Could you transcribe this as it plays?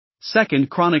2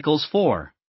 Chronicles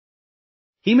 4.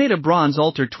 He made a bronze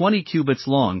altar 20 cubits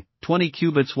long, 20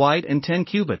 cubits wide and 10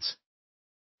 cubits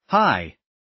high.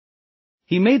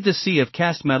 He made the sea of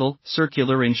cast metal,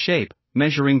 circular in shape,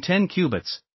 measuring 10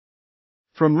 cubits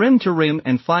from rim to rim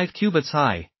and 5 cubits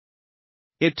high.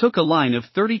 It took a line of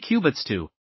 30 cubits to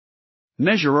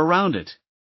measure around it.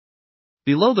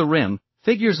 Below the rim,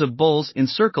 figures of bulls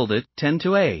encircled it, 10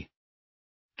 to a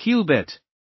cubit.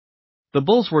 The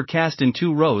bulls were cast in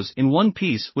 2 rows in one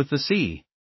piece with the sea.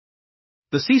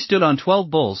 The sea stood on 12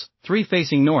 bulls, 3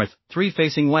 facing north, 3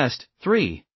 facing west,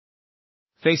 3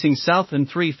 facing south and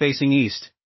 3 facing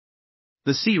east.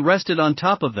 The sea rested on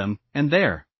top of them, and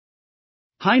their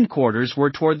hindquarters were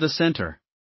toward the center.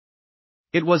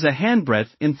 It was a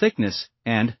handbreadth in thickness,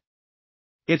 and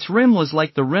its rim was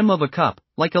like the rim of a cup,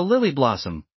 like a lily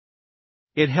blossom.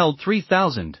 It held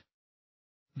 3,000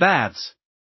 baths.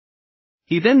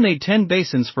 He then made 10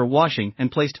 basins for washing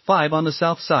and placed 5 on the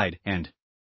south side, and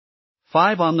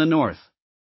 5 on the north.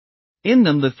 In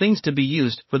them the things to be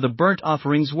used for the burnt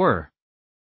offerings were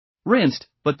rinsed,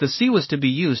 but the sea was to be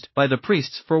used by the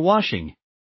priests for washing.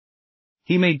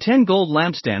 He made 10 gold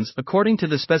lampstands according to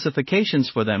the specifications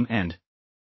for them and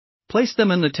placed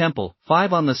them in the temple,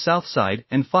 5 on the south side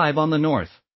and 5 on the north.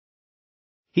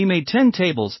 He made 10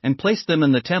 tables and placed them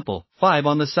in the temple, 5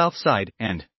 on the south side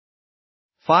and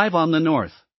 5 on the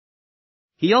north.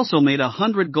 He also made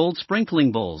 100 gold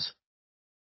sprinkling bowls.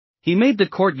 He made the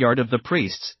courtyard of the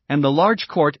priests, and the large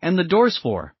court and the doors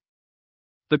for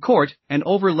the court, and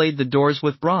overlaid the doors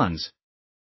with bronze.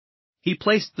 He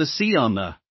placed the sea on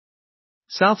the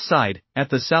south side, at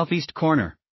the southeast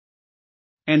corner.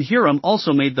 And Hiram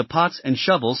also made the pots and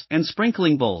shovels and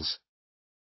sprinkling bowls.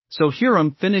 So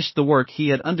Hiram finished the work he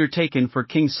had undertaken for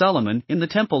King Solomon in the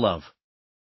temple of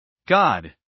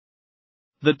God.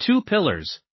 The 2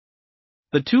 pillars.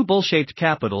 The 2 bowl-shaped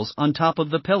capitals on top of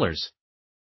the pillars.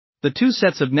 The 2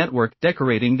 sets of network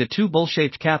decorating the 2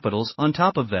 bowl-shaped capitals on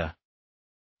top of the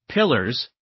pillars.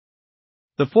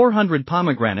 The 400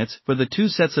 pomegranates for the 2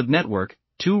 sets of network,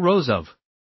 2 rows of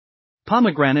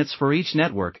pomegranates for each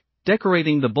network,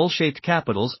 decorating the bowl-shaped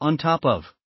capitals on top of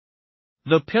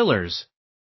the pillars.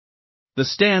 The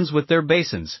stands with their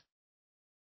basins.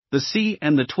 The sea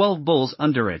and the 12 bowls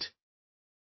under it.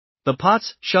 The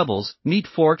pots, shovels, meat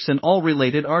forks and all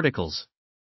related articles.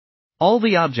 All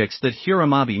the objects that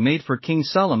Hiram Abi made for King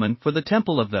Solomon for the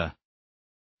temple of the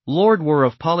Lord were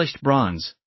of polished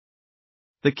bronze.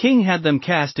 The king had them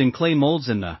cast in clay molds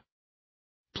in the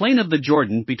plain of the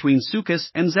Jordan between Succoth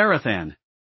and Zarethan.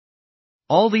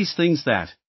 All these things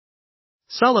that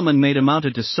Solomon made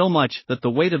amounted to so much that the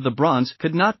weight of the bronze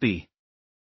could not be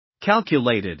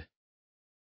calculated.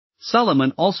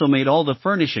 Solomon also made all the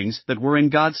furnishings that were in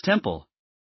God's temple.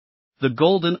 The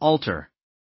golden altar.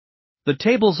 The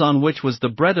tables on which was the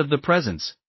bread of the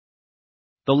presence.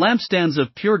 The lampstands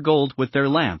of pure gold with their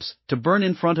lamps, to burn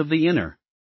in front of the inner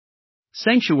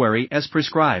sanctuary as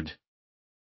prescribed.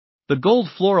 The gold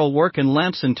floral work and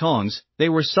lamps and tongs, they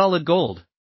were solid gold.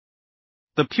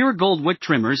 The pure gold wick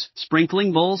trimmers,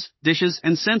 sprinkling bowls, dishes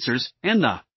and censers, and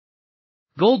the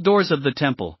gold doors of the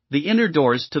temple, the inner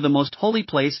doors to the most holy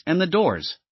place and the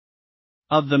doors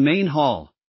of the main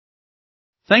hall.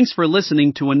 Thanks for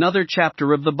listening to another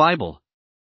chapter of the Bible.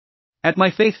 At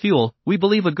My Faith Fuel, we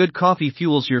believe a good coffee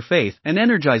fuels your faith and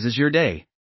energizes your day.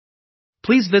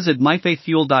 Please visit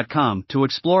myfaithfuel.com to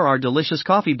explore our delicious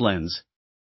coffee blends.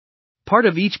 Part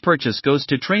of each purchase goes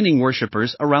to training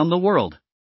worshipers around the world.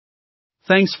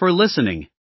 Thanks for listening.